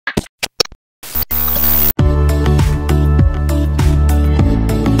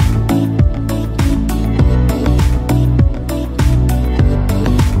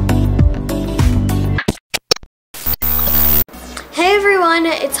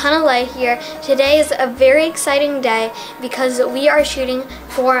it's Rhonda here. Today is a very exciting day because we are shooting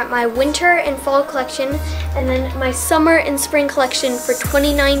for my winter and fall collection and then my summer and spring collection for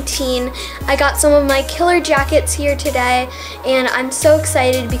 2019. I got some of my killer jackets here today and I'm so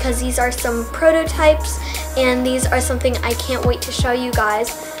excited because these are some prototypes and these are something I can't wait to show you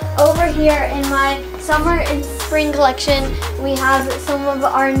guys. Over here in my summer and spring collection, we have some of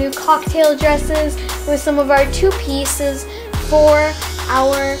our new cocktail dresses with some of our two pieces for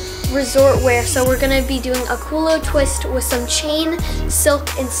our resort wear. So we're gonna be doing a culo twist with some chain, silk,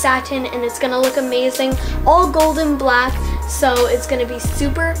 and satin, and it's gonna look amazing. All golden black, so it's gonna be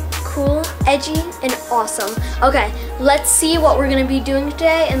super cool, edgy, and awesome. Okay, let's see what we're gonna be doing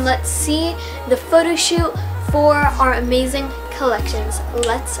today, and let's see the photo shoot for our amazing collections.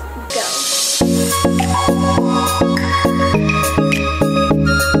 Let's go.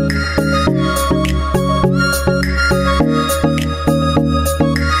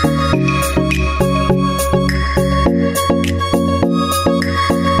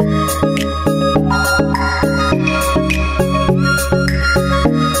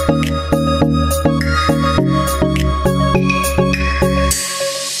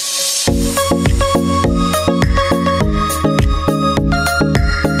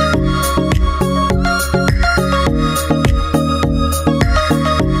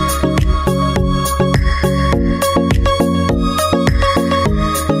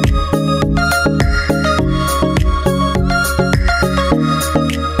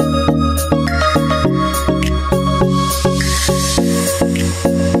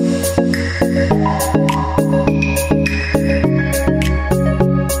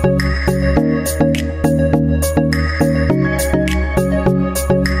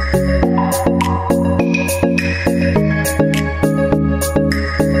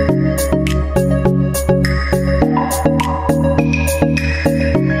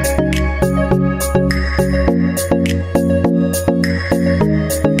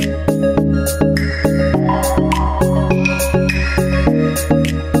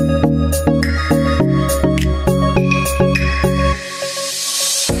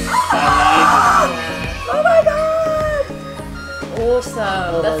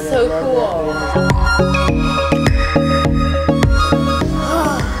 Awesome, that's so cool.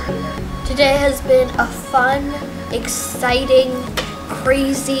 Today has been a fun, exciting,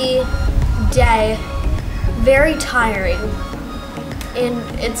 crazy day. Very tiring. And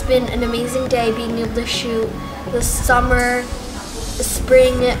it's been an amazing day being able to shoot the summer,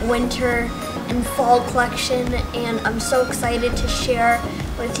 spring, winter, and fall collection, and I'm so excited to share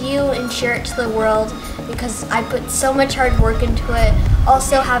with you and share it to the world because I put so much hard work into it.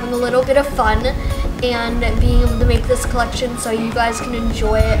 Also having a little bit of fun and being able to make this collection so you guys can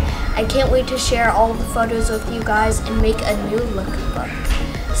enjoy it. I can't wait to share all the photos with you guys and make a new lookbook.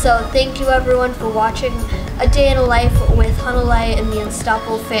 So thank you everyone for watching a day in a life with Rhonda and the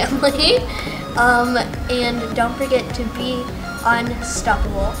Unstoppable family. And don't forget to be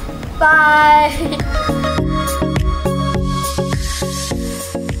unstoppable. Bye!